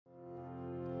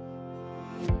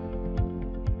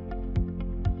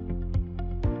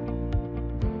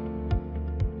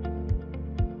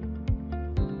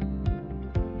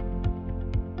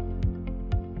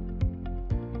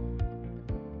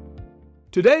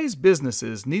Today's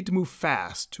businesses need to move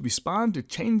fast to respond to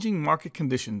changing market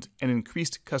conditions and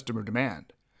increased customer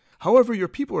demand. However, your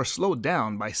people are slowed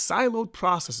down by siloed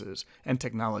processes and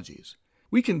technologies.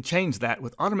 We can change that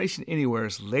with Automation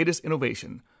Anywhere's latest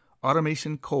innovation,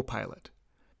 Automation Copilot.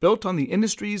 Built on the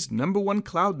industry's #1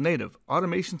 cloud-native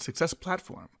automation success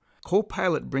platform,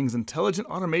 Copilot brings intelligent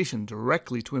automation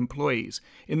directly to employees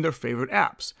in their favorite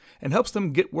apps and helps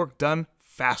them get work done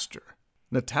faster.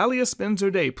 Natalia spends her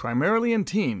day primarily in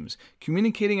teams,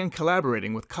 communicating and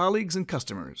collaborating with colleagues and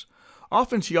customers.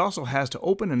 Often she also has to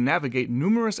open and navigate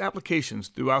numerous applications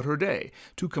throughout her day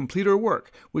to complete her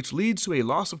work, which leads to a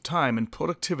loss of time and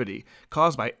productivity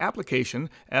caused by application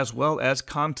as well as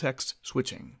context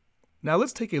switching. Now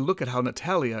let's take a look at how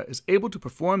Natalia is able to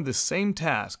perform this same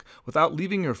task without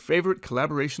leaving her favorite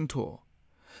collaboration tool.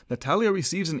 Natalia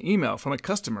receives an email from a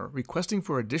customer requesting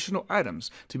for additional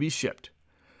items to be shipped.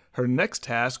 Her next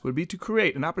task would be to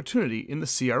create an opportunity in the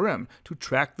CRM to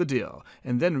track the deal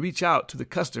and then reach out to the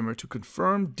customer to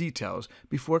confirm details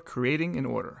before creating an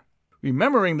order.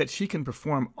 Remembering that she can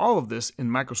perform all of this in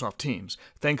Microsoft Teams,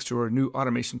 thanks to her new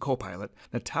Automation Copilot,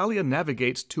 Natalia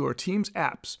navigates to her Teams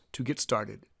apps to get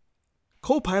started.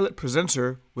 Copilot presents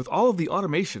her with all of the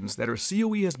automations that her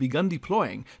COE has begun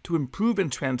deploying to improve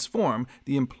and transform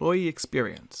the employee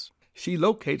experience. She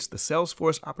locates the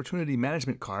Salesforce Opportunity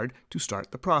Management card to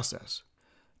start the process.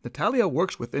 Natalia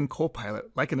works within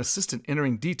Copilot like an assistant,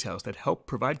 entering details that help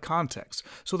provide context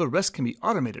so the rest can be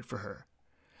automated for her.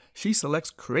 She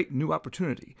selects Create New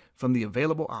Opportunity from the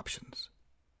available options.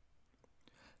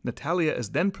 Natalia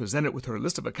is then presented with her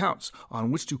list of accounts on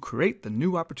which to create the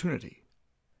new opportunity.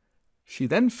 She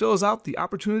then fills out the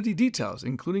opportunity details,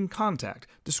 including contact,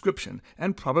 description,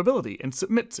 and probability, and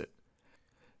submits it.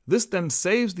 This then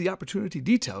saves the opportunity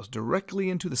details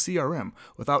directly into the CRM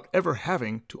without ever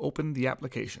having to open the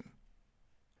application.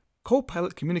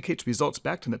 Copilot communicates results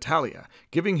back to Natalia,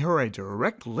 giving her a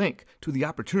direct link to the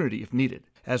opportunity if needed,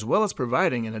 as well as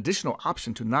providing an additional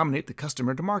option to nominate the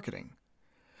customer to marketing.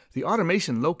 The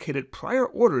automation located prior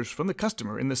orders from the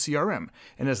customer in the CRM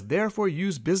and has therefore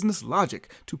used business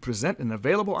logic to present an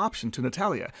available option to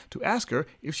Natalia to ask her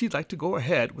if she'd like to go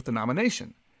ahead with the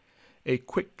nomination. A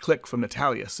quick click from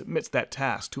Natalia submits that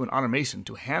task to an automation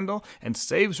to handle and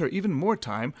saves her even more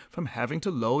time from having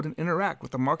to load and interact with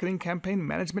the marketing campaign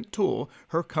management tool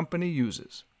her company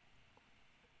uses.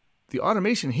 The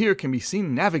automation here can be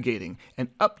seen navigating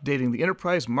and updating the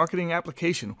enterprise marketing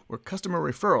application where customer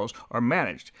referrals are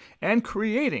managed and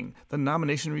creating the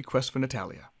nomination request for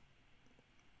Natalia.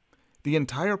 The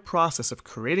entire process of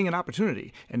creating an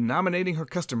opportunity and nominating her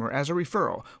customer as a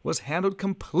referral was handled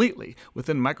completely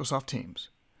within Microsoft Teams.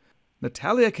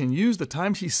 Natalia can use the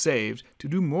time she saved to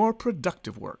do more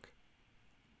productive work.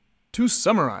 To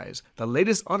summarize, the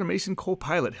latest Automation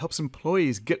Copilot helps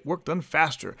employees get work done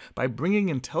faster by bringing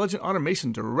intelligent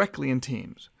automation directly in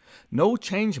Teams. No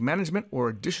change management or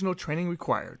additional training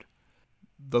required.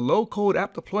 The low-code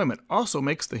app deployment also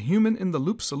makes the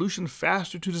human-in-the-loop solution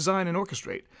faster to design and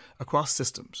orchestrate across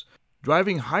systems,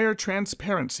 driving higher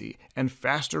transparency and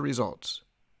faster results.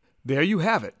 There you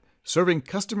have it, serving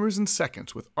customers in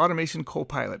seconds with Automation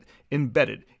Copilot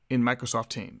embedded in Microsoft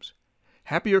Teams.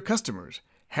 Happier customers,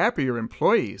 happier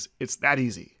employees, it's that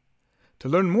easy. To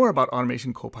learn more about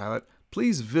Automation Copilot,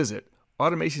 please visit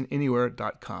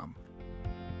automationanywhere.com.